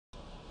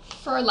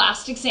For our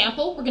last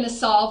example, we're going to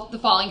solve the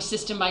following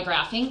system by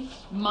graphing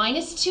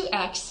minus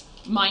 2x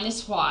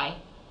minus y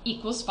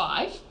equals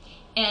 5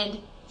 and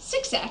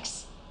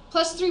 6x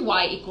plus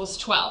 3y equals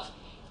 12.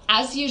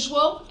 As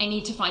usual, I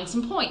need to find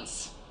some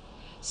points.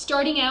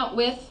 Starting out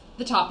with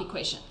the top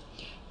equation.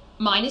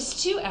 Minus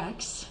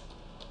 2x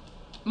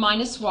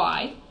minus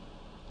y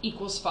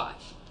equals 5.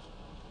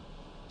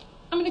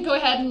 I'm going to go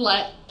ahead and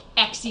let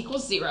x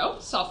equals 0,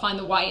 so I'll find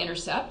the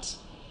y-intercept.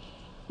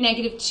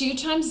 Negative 2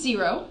 times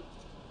 0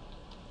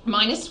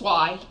 minus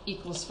y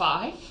equals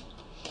 5.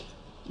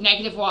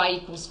 Negative y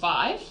equals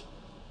 5.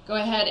 Go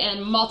ahead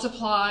and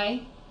multiply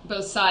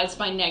both sides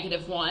by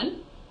negative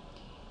 1.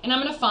 And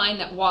I'm going to find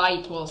that y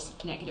equals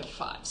negative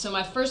 5. So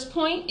my first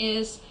point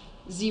is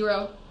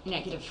 0,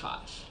 negative 5.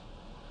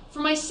 For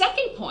my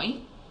second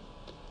point,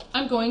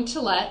 I'm going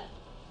to let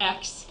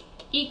x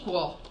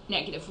equal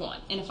negative 1.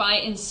 And if I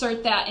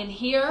insert that in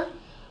here,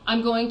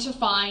 I'm going to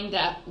find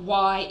that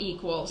y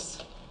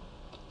equals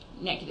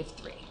negative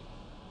 3.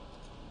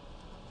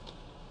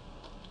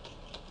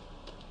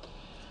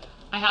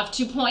 I have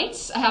 2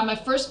 points. I have my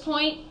first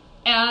point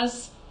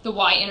as the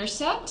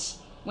y-intercept.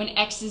 When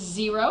x is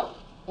 0,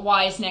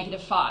 y is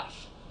negative 5.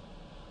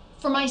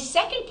 For my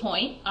second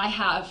point, I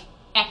have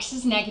x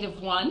is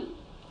negative 1,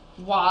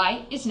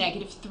 y is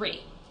negative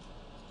 3.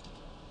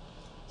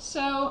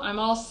 So I'm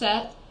all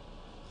set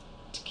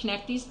to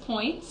connect these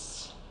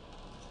points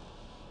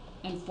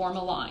and form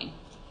a line.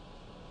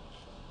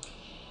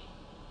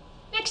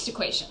 Next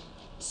equation,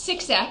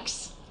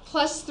 6x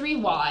plus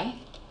 3y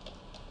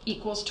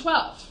equals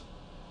 12.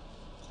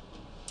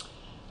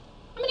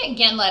 I'm going to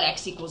again let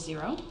x equal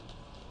 0.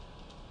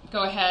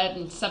 Go ahead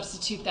and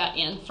substitute that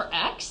in for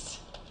x,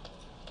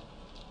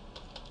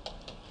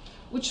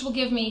 which will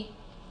give me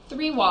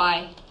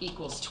 3y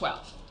equals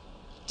 12.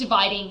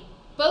 Dividing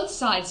both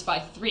sides by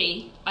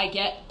 3, I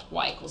get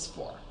y equals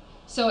 4.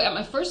 So at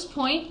my first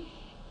point,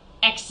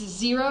 x is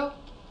 0,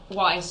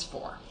 y is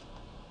 4.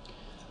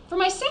 For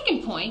my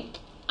second point,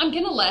 I'm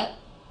going to let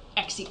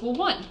x equal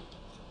 1.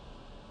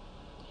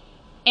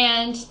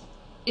 And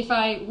if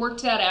I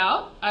worked that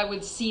out, I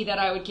would see that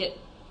I would get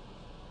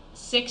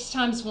 6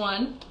 times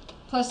 1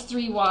 plus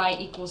 3y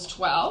equals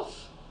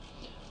 12,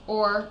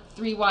 or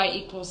 3y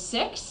equals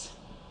 6.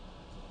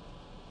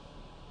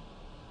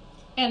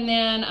 And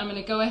then I'm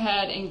going to go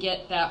ahead and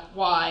get that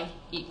y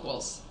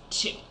equals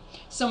 2.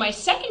 So my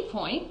second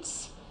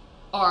points,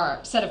 or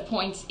set of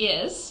points,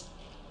 is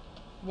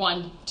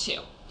 1, 2.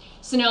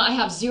 So now I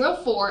have 0,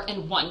 4,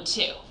 and 1,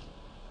 2.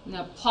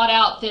 Now plot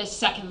out this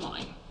second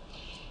line.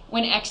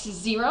 When x is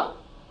 0,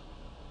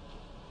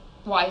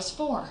 y is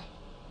 4.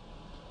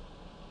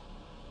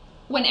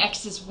 When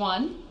x is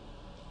 1,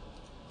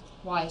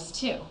 y is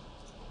 2.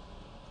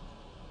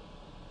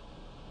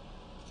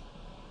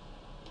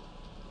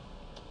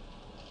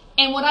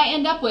 And what I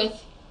end up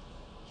with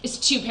is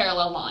 2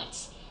 parallel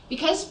lines.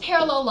 Because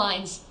parallel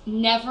lines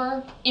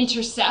never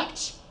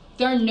intersect,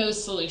 there are no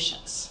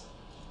solutions.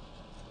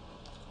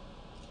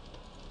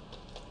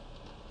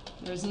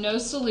 There's no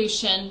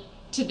solution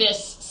to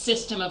this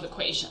system of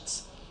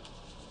equations.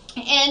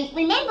 And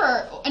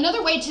remember,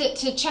 another way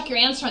to check your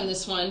answer on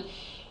this one,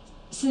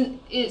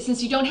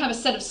 since you don't have a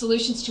set of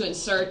solutions to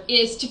insert,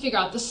 is to figure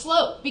out the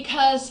slope,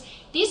 because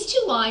these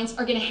two lines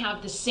are going to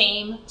have the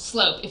same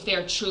slope if they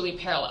are truly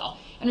parallel.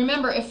 And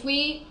remember, if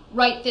we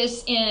write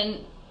this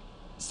in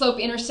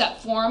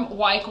slope-intercept form,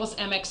 y equals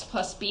mx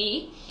plus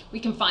b, we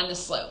can find the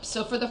slope.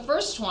 So for the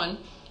first one,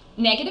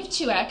 negative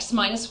 2x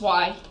minus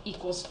y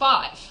equals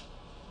 5.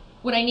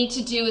 What I need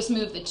to do is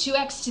move the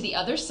 2x to the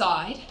other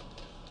side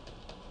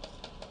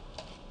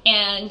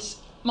and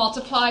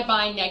multiply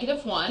by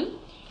negative 1.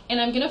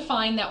 And I'm going to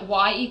find that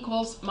y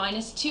equals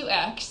minus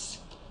 2x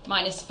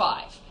minus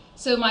 5.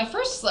 So my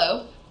first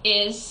slope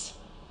is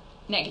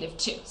negative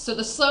 2. So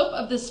the slope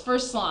of this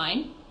first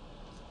line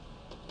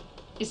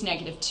is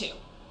negative 2.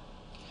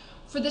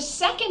 For the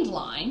second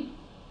line,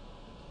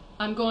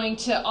 I'm going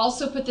to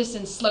also put this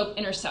in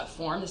slope-intercept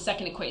form, the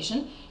second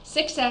equation.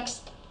 6x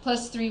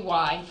plus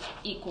 3y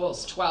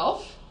equals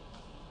 12.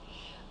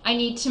 I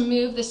need to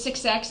move the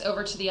 6x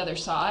over to the other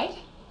side.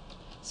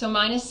 So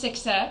minus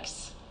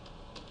 6x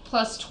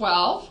plus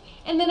 12.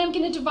 And then I'm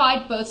going to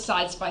divide both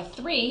sides by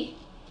 3.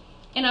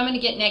 And I'm going to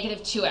get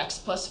negative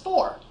 2x plus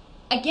 4.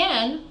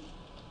 Again,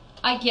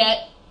 I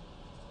get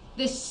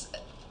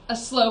a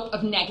slope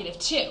of negative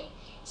 2.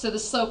 So the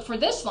slope for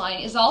this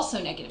line is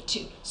also negative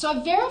 2. So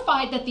I've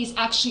verified that these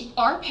actually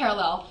are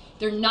parallel.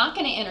 They're not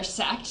going to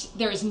intersect.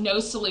 There is no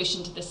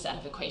solution to this set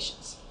of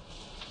equations.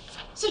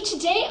 So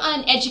today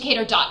on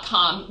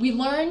Educator.com, we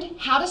learned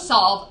how to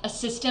solve a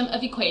system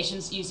of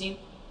equations using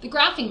the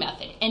graphing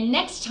method. And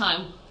next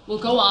time, we'll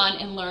go on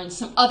and learn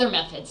some other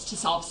methods to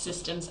solve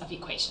systems of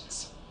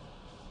equations.